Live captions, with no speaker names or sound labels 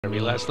Where we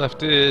last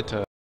left it,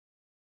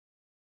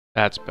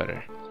 that's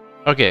better.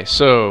 Okay,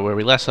 so where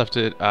we last left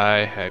it,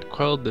 I had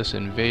quelled this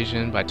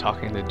invasion by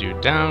talking the dude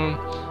down,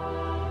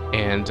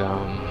 and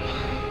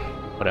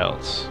what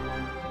else?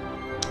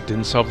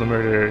 Didn't solve the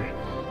murder,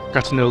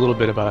 got to know a little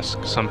bit about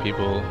some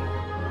people.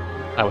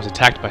 I was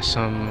attacked by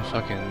some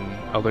fucking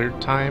other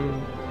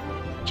time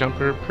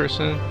jumper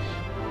person,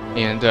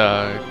 and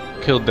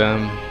killed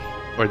them,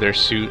 or their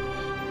suit.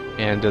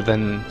 And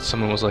then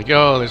someone was like,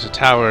 "Oh, there's a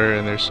tower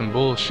and there's some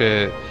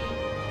bullshit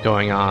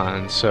going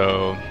on."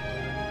 So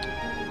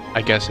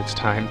I guess it's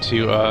time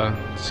to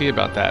see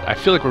about that. I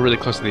feel like we're really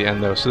close to the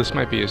end though, so this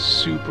might be a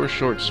super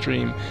short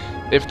stream.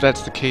 If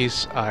that's the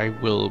case, I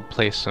will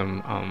play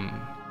some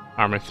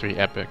Armor 3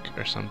 Epic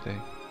or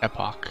something.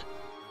 Epoch.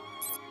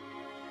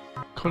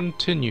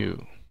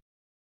 Continue.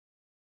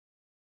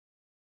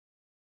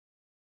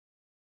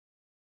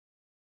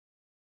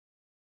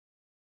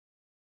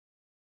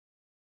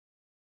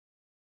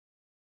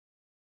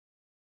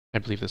 I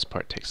believe this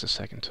part takes a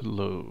second to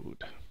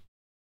load.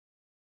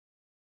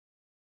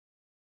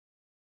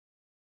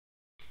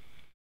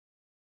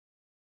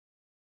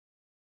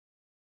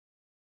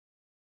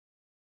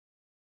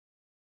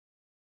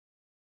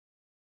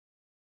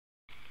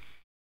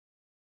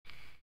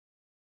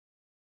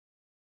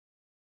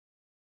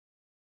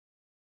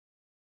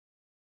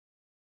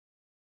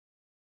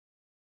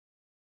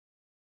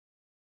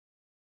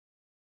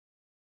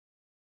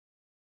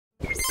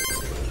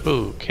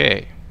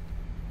 Okay.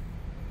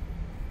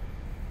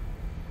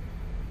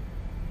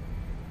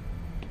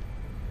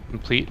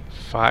 Complete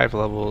 5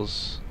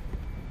 levels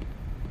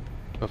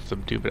of the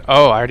dude.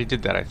 Oh, I already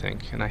did that, I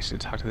think. And I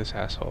should talk to this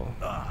asshole.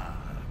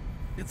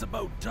 It's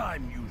about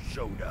time you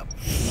showed up.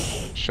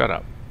 Shut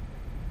up.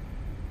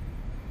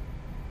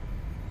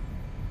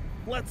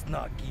 Let's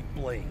not keep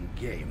playing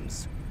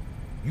games.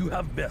 You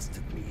have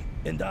bested me,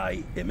 and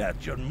I am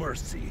at your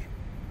mercy.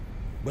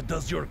 But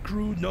does your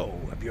crew know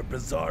of your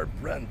bizarre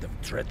brand of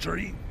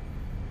treachery?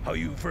 How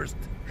you first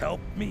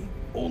helped me,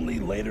 only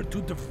later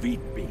to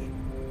defeat me?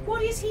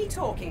 What is he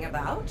talking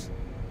about?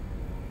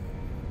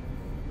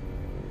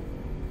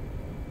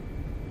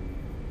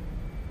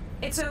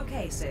 It's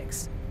okay,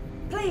 Six.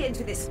 Play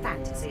into this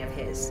fantasy of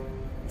his.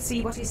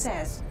 See what he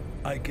says.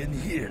 I can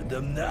hear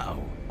them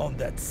now, on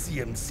that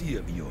CMC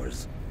of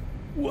yours.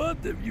 What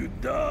have you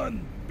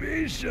done,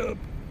 Bishop?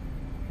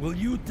 Will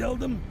you tell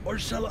them, or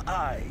shall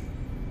I?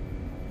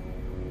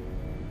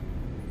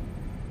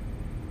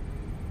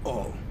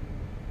 Oh,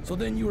 so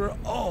then you are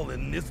all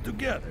in this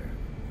together.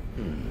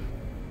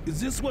 Is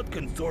this what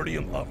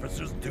Consortium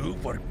officers do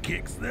for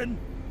kicks, then?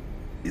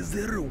 Is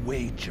there a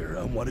wager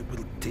on what it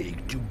will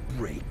take to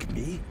break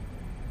me?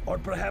 Or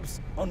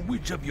perhaps on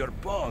which of your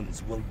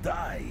pawns will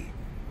die?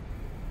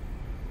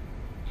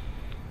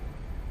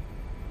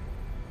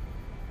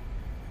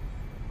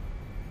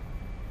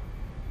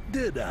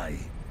 Did I?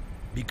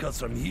 Because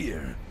from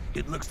here,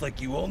 it looks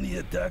like you only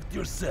attacked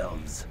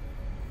yourselves.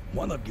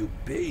 One of you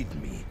bathed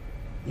me.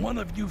 One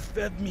of you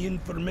fed me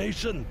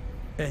information.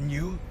 And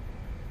you?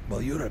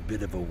 Well, you're a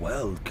bit of a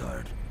wild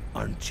card,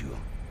 aren't you?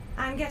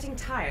 I'm getting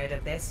tired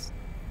of this.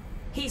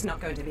 He's not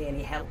going to be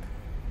any help.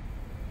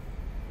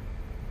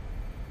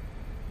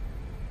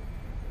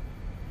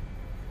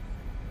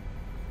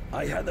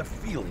 I had a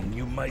feeling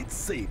you might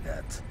say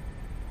that.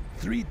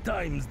 3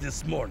 times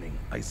this morning,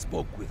 I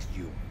spoke with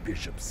you,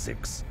 Bishop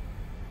 6.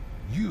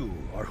 You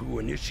are who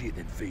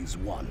initiated Phase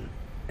 1.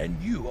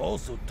 And you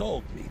also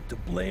told me to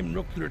blame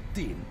Rook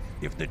 13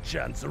 if the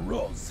chance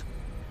arose.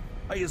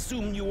 I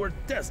assumed you were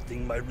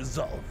testing my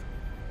resolve.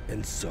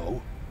 And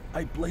so,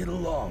 I played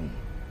along.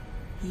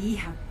 He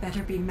had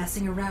better be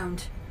messing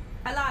around.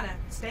 Alana,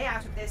 stay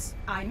out of this.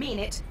 I mean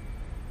it.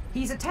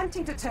 He's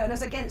attempting to turn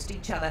us against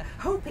each other,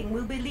 hoping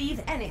we'll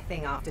believe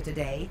anything after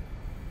today.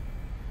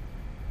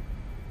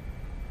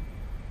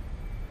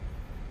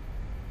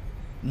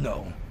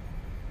 No.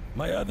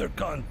 My other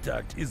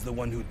contact is the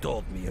one who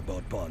told me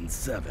about Pawn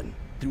 7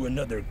 through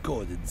another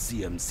coded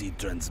CMC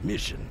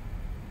transmission.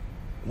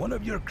 One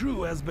of your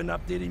crew has been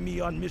updating me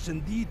on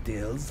mission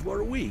details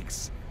for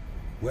weeks,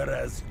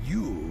 whereas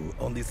you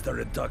only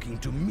started talking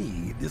to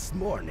me this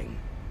morning.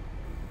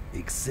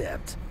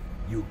 Except,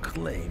 you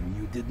claim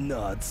you did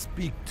not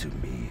speak to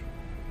me.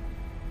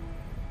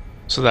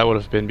 So that would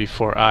have been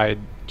before I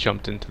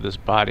jumped into this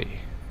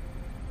body.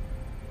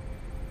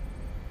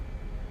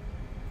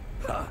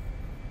 Ha!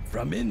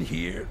 From in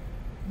here?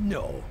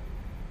 No.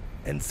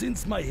 And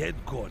since my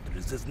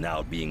headquarters is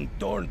now being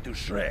torn to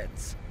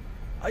shreds,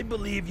 I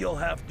believe you'll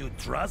have to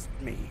trust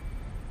me.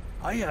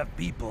 I have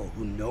people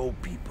who know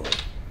people,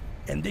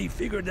 and they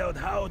figured out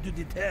how to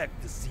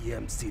detect the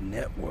CMC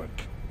network.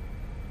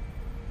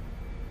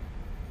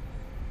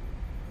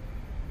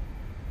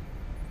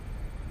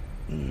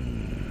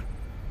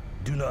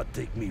 Do not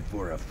take me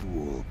for a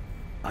fool.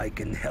 I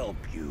can help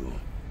you.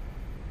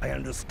 I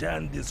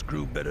understand this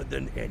crew better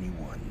than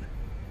anyone.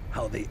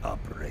 How they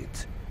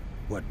operate.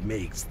 What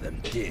makes them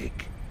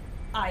tick.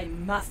 I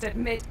must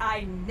admit,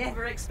 I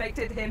never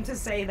expected him to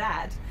say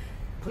that.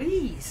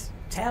 Please,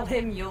 tell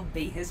him you'll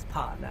be his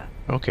partner.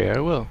 Okay, I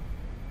will.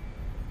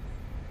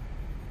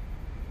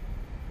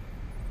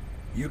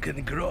 You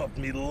can grope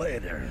me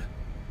later.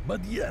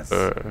 But yes,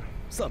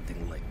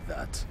 something like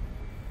that.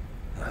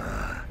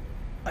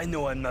 I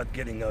know I'm not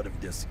getting out of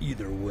this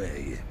either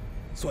way,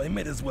 so I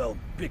might as well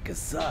pick a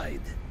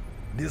side.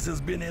 This has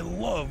been a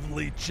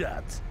lovely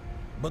chat,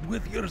 but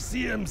with your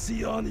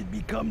CMC on, it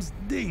becomes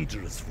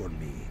dangerous for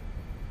me.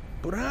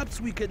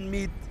 Perhaps we can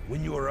meet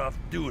when you are off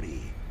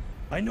duty.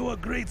 I know a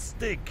great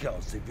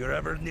steakhouse if you're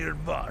ever near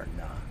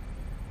Varna.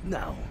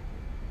 Now,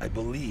 I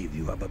believe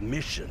you have a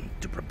mission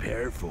to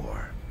prepare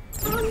for.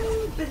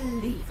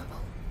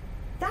 Unbelievable.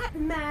 That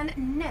man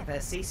never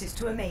ceases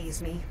to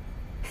amaze me.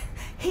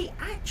 He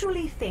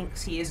actually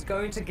thinks he is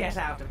going to get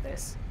out of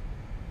this.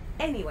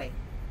 Anyway,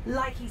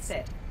 like he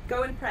said,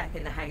 go and prep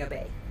in the hangar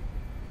bay.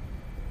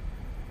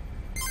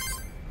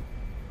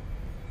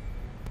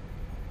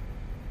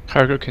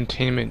 Cargo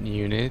containment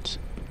unit.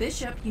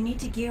 Bishop, you need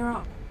to gear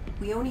up.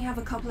 We only have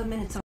a couple of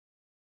minutes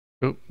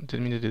Oh,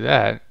 didn't mean to do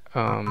that.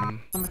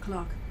 on the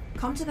clock.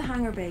 Come to the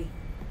hangar bay.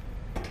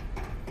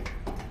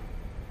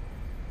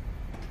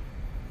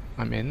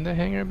 I'm in the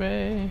hangar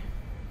bay.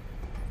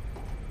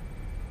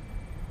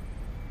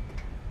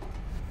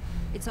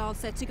 It's all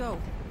set to go.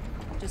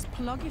 Just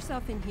plug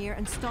yourself in here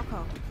and stock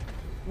up.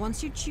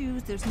 Once you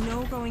choose, there's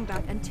no going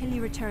back until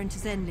you return to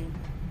Zenlin.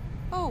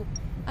 Oh,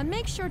 and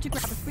make sure to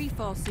grab a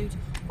freefall suit,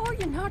 or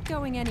you're not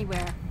going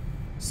anywhere.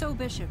 So,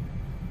 Bishop,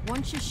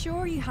 once you're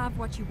sure you have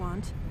what you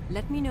want,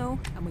 let me know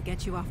and we'll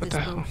get you off this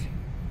boat.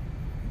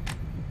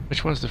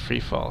 Which one's the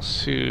freefall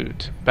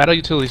suit? Battle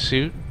utility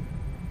suit?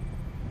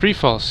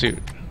 Freefall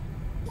suit.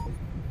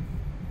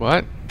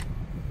 What?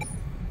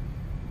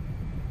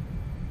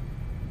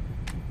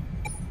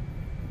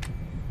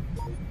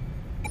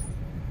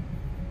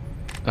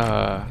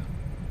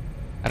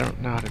 I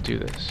don't know how to do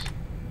this.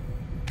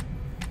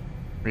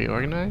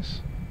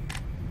 Reorganize?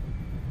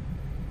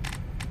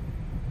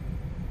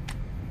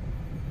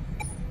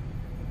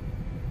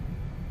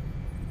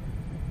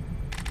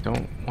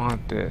 Don't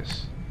want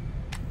this.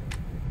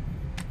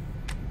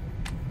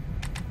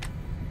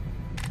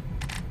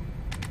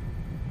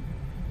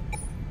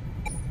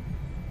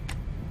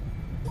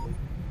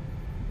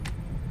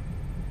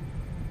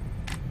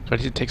 Do I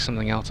need to take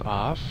something else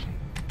off?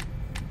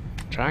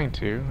 I'm trying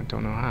to, I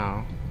don't know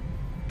how.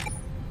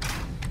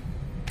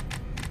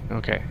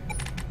 Okay.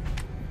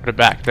 Put it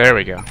back, there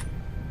we go.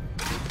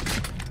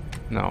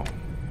 No.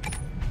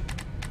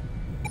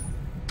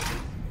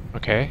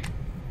 Okay.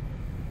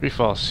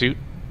 Freefall suit.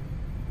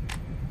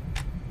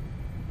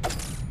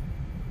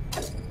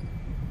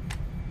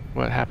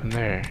 What happened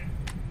there?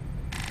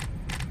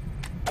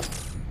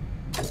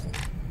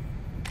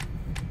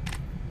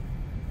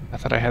 I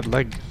thought I had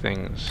leg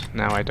things.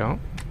 Now I don't.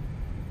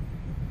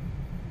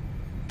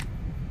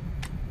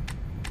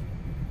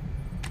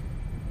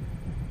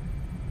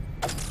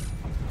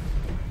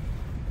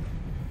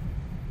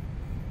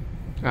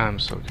 I'm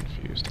so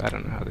confused. I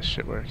don't know how this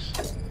shit works.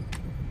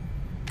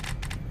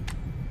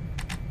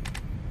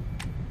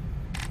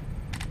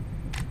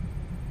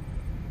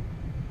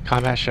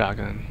 Combat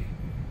shotgun.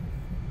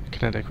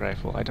 Kinetic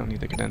rifle. I don't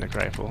need the kinetic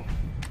rifle.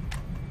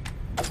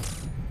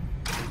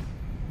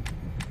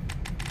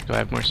 Do I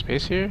have more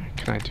space here?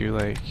 Can I do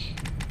like...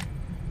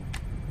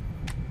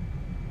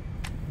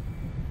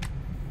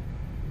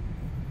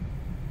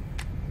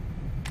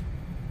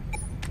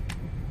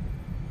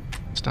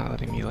 It's not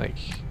letting me like...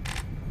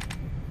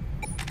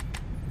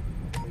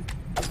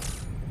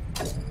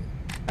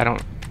 I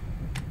don't...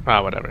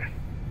 Ah, whatever.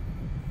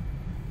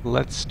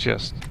 Let's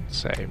just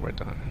say we're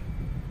done.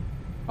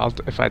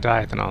 If I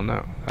die, then I'll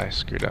know I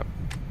screwed up.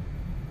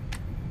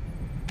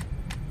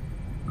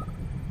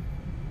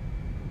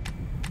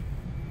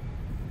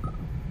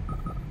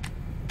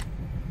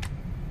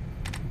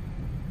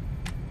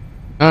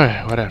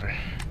 Alright, whatever.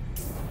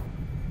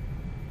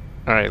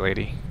 Alright,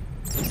 lady.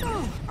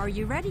 So, are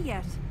you ready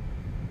yet?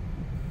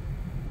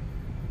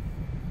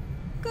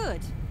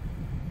 Good.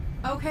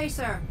 Okay,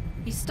 sir.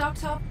 He's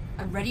stocked up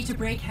and ready to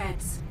break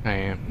heads. I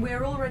am.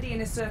 We're already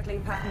in a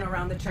circling pattern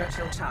around the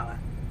Churchill Tower.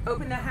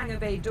 Open the hangar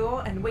bay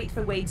door and wait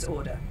for Wade's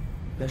order.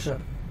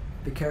 Bishop,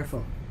 be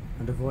careful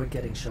and avoid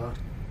getting shot.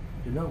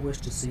 Do not wish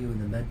to see you in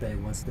the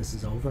medbay once this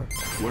is over.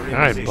 We're in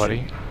Alright, position,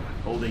 buddy.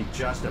 holding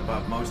just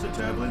above most of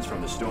the turbulence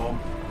from the storm.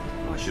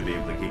 I should be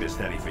able to keep it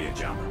steady for your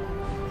jump.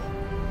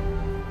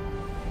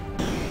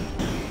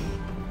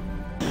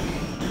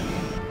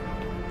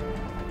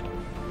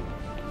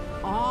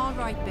 All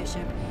right,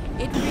 Bishop.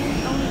 It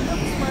really only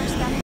looks worse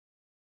than it...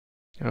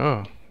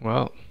 Oh,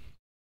 well.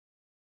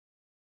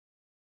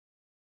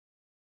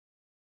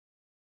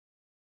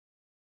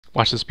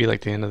 Watch this be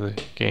like the end of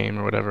the game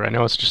or whatever. I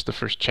know it's just the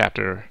first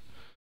chapter,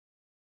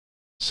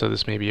 so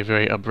this may be a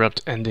very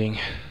abrupt ending.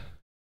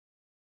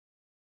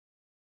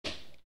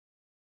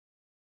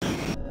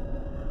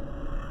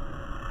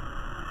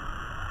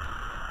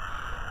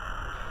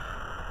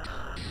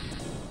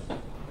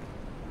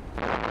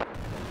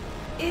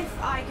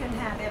 If I can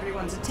have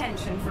everyone's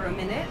attention for a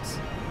minute,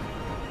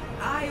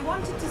 I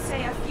wanted to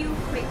say a few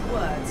quick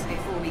words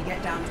before we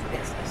get down to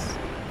business.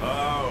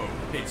 Oh,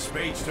 it's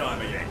speech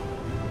time again.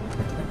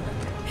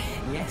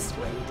 Yes,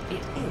 Wade,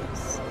 it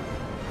is.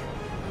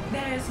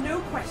 There's no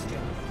question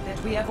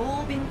that we have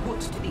all been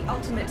put to the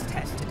ultimate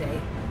test today.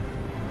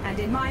 And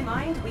in my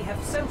mind, we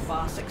have so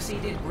far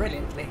succeeded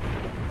brilliantly.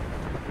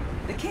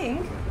 The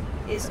King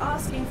is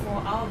asking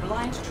for our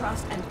blind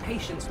trust and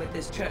patience with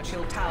this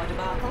Churchill Tower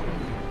debacle,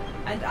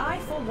 and I,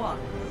 for one,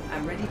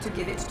 am ready to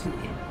give it to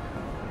him.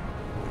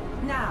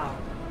 Now,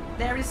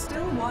 there is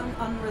still one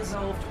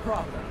unresolved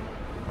problem,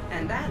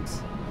 and that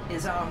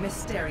is our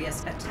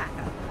mysterious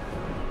attacker.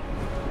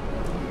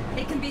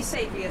 It can be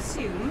safely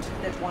assumed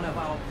that one of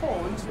our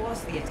pawns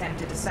was the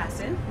attempted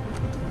assassin,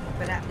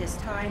 but at this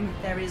time,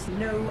 there is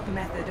no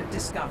method of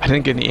discovery. I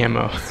didn't get any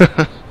ammo.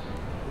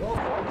 Well,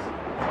 folks,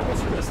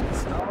 it's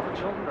Christmas, and all the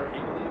children are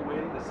eagerly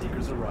awaiting the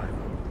Seeker's arrival.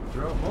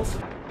 Throughout most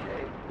of the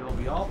day, there will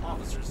be all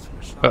officers to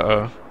mission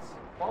operations,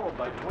 followed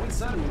by 20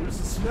 centimeters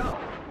of snow.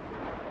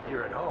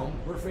 Here at home,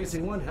 we're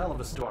facing one hell of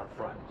a storm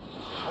front.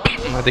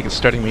 I think it's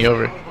starting me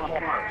over.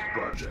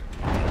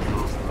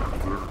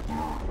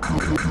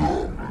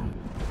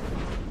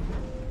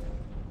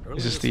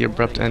 Is this the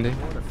abrupt ending?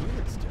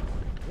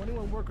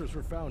 21 workers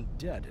were found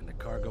dead in a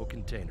cargo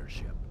container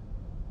ship.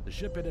 The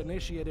ship had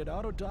initiated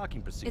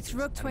auto-docking procedures. It's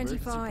Rook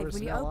 25.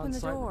 Will you open the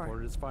door?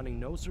 Reported as finding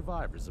no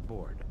survivors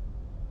aboard.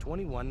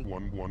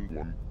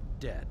 21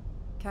 dead.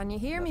 Can you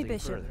hear me, Nothing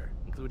Bishop? further,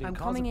 including I'm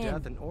cause coming of in.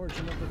 death and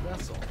origin of the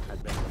vessel,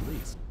 had been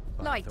released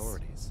by Lights.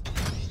 authorities. And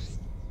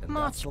that's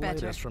Much the better.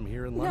 latest from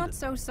here in London. Not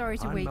so sorry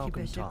to I'm wake you,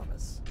 Malcolm Bishop.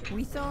 Thomas.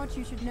 We thought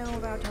you should know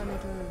about our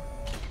little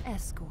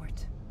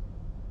escort.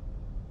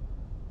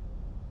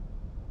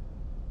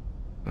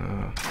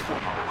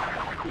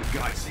 You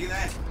guys see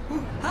that?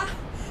 Huh?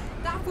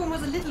 That one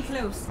was a little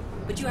close,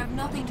 but you have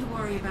nothing to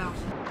worry about.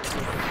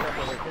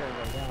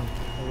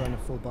 I'll run a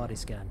full body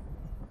scan,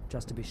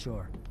 just to be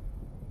sure.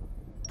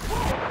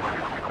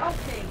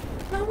 Okay,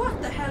 now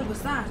what the hell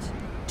was that?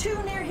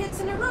 2 near hits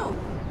in a row.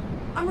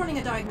 I'm running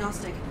a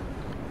diagnostic.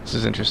 This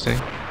is interesting.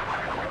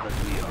 Now that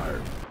we are,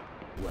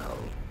 well,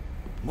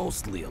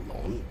 mostly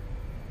alone,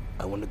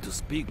 I wanted to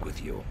speak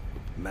with you,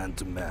 man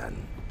to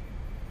man.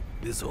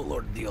 This whole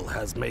ordeal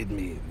has made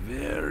me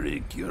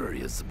very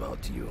curious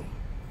about you.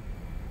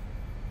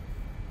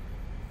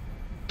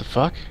 The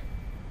fuck?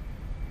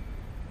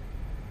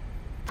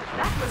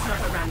 That was not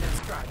a random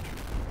strike.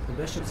 The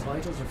Bishop's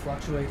vitals are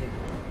fluctuating.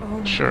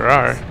 Oh, Sure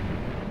are.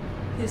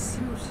 his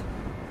suit.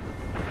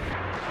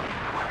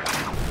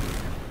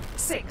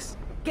 6.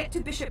 Get to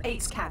Bishop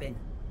 8's cabin.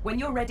 When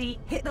you're ready,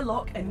 hit the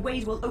lock and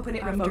Wade will open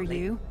it After remotely.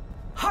 you.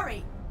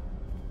 Hurry!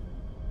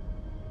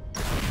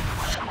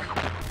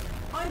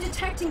 I'm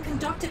detecting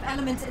conductive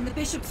elements in the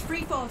Bishop's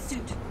freefall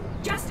suit.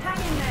 Just hang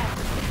in there.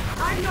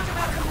 I'm not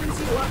about to lose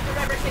you after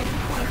everything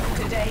we've been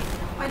through today.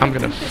 I I'm don't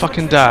gonna think there's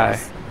fucking much die.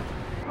 choice.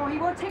 Oh, he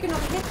won't take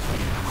another hit.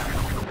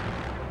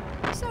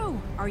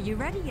 So, are you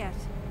ready yet?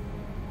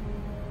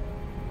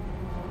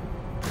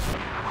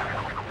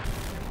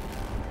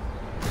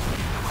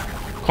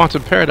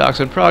 Quantum paradox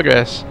in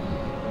progress.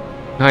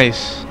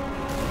 Nice.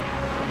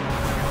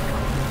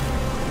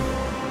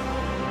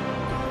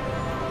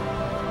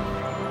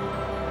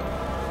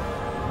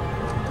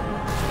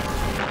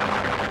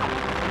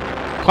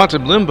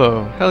 Quantum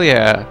limbo. Hell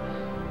yeah.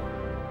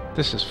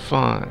 This is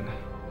fun.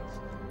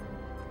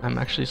 I'm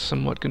actually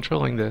somewhat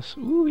controlling this.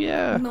 Ooh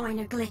yeah.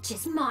 Minor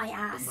glitches, my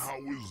ass. How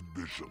is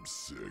Bishop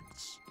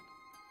 6?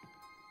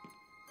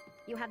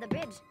 You have the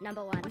bridge,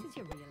 number 1. What is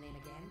your real name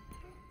again?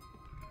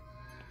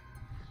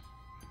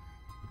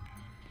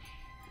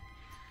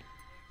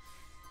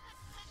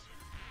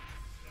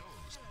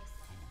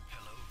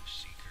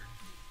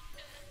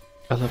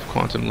 I love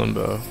quantum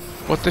limbo.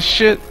 What the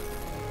shit?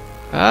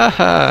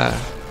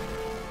 Aha!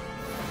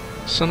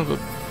 Son of a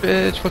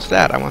bitch. What's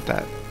that? I want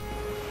that.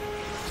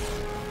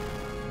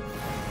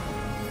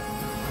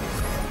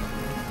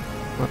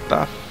 What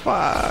the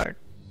fuck?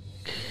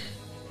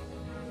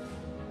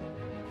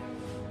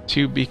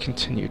 To be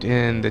continued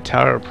in the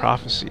Tower of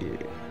Prophecy.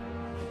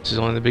 This is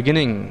only the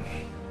beginning.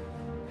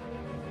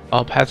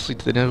 All paths lead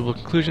to the inevitable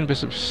conclusion.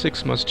 Bishop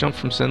 6 must jump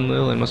from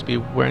Senlil and must be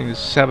wearing the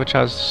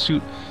sabotaged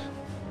suit,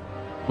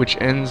 which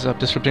ends up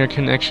disrupting our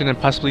connection and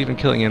possibly even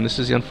killing him. This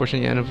is the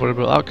unfortunate yet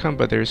unavoidable outcome,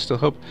 but there is still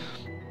hope.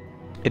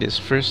 It is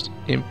first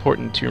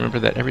important to remember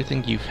that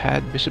everything you've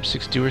had Bishop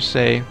 6 do or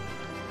say,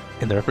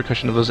 and the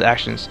repercussion of those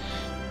actions,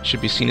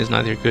 should be seen as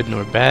neither good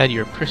nor bad.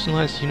 Your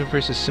personalized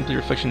universe is simply a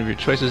reflection of your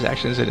choices,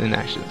 actions, and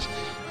inactions.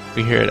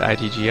 We here at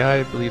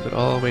IDGI believe that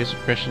all ways of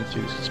progression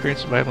through this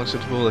experience survival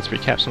acceptable. Let's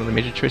recap some of the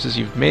major choices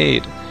you've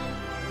made.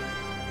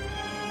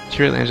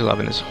 Kirill Angelov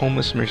and his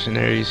homeless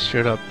mercenaries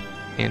showed up,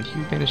 and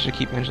you managed to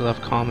keep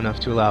Angelov calm enough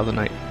to allow the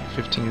Night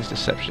 15's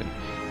deception.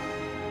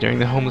 During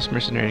the homeless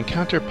mercenary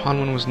encounter, Pawn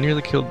 1 was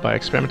nearly killed by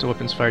experimental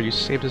weapons fire. You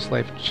saved his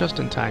life just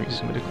in time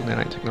using medical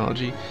nanite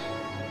technology.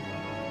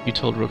 You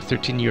told Rook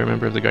 13 you were a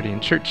member of the Guardian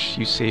Church.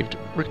 You saved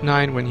Rook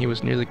 9 when he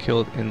was nearly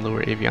killed in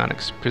lower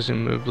avionics,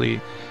 presumably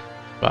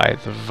by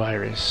the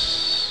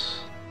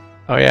virus.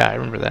 Oh yeah, I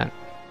remember that.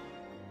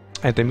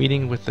 At the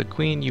meeting with the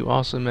Queen, you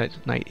also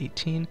met Knight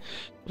 18.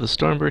 The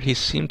Stormbird, he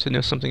seemed to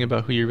know something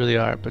about who you really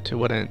are, but to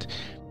what end?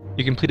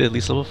 You completed at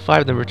least level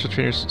 5 in the virtual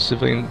trainer's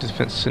civilian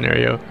defense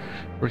scenario,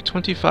 where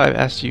 25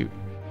 asked you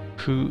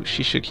who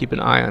she should keep an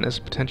eye on as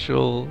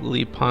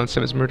potentially Pawn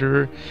 7's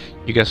murderer.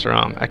 You guessed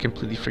wrong. I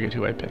completely forget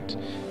who I picked.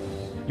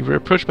 You were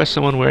approached by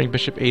someone wearing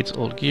Bishop 8's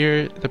old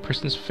gear. The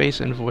person's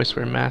face and voice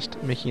were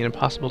masked, making it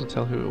impossible to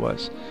tell who it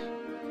was.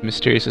 The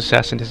mysterious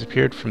assassin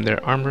disappeared from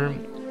their armor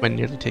when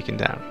nearly taken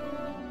down.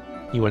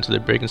 You went to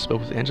the brig and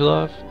spoke with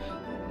Angelov.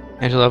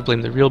 Angelov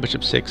blamed the real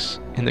Bishop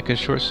 6 in the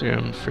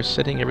consortium for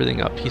setting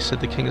everything up. He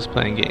said the king is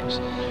playing games.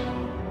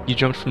 You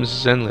jumped from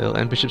Zenlil,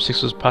 and Bishop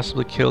 6 was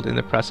possibly killed in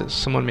the process.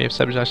 Someone may have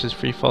sabotaged his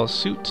free-fall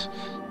suit.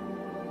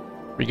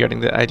 Regarding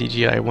the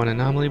IDGI-1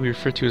 anomaly, we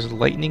refer to as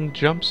lightning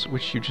jumps,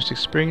 which you just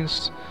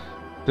experienced.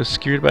 Though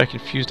skewered by a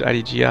confused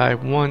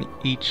IDGI-1,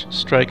 each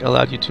strike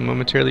allowed you to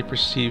momentarily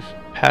perceive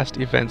past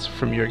events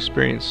from your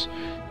experience,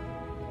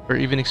 or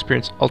even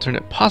experience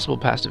alternate possible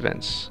past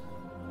events.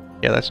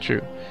 Yeah, that's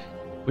true.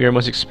 We are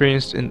most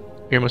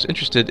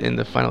interested in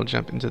the final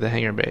jump into the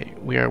hangar bay.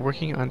 We are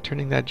working on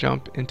turning that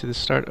jump into the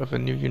start of a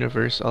new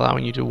universe,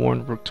 allowing you to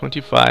warn Rook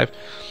 25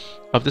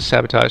 of the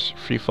sabotage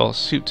freefall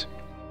suit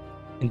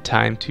in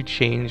time to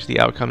change the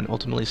outcome and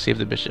ultimately save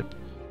the bishop.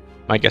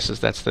 My guess is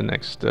that's the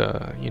next,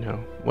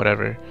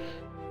 whatever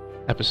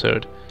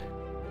episode.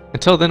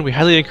 Until then, we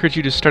highly encourage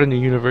you to start a new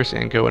universe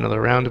and go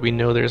another round. We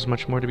know there's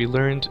much more to be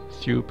learned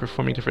through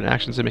performing different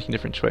actions and making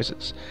different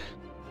choices.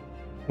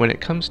 When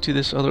it comes to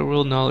this other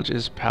world, knowledge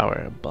is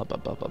power. Blah, blah,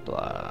 blah, blah,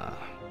 blah.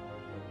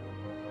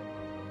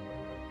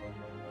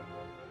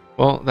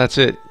 Well, that's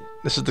it.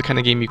 This is the kind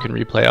of game you can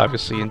replay,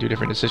 obviously, and do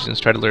different decisions,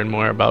 try to learn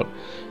more about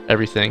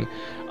everything.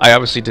 I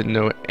obviously didn't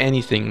know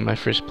anything in my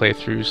first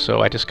playthrough,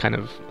 so I just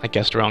I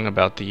guessed wrong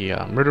about the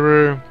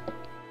murderer.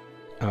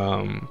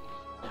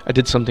 I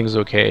did some things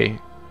okay,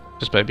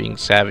 just by being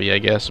savvy, I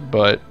guess,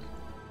 but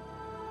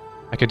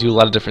I could do a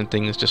lot of different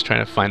things just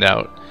trying to find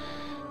out,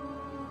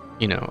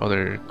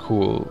 other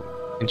cool,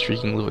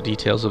 intriguing little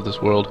details of this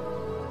world.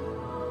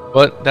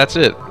 But that's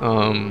it.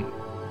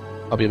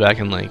 I'll be back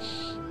in like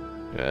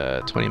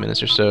 20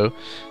 minutes or so,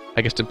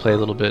 I guess, to play a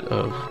little bit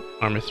of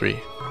Armor 3.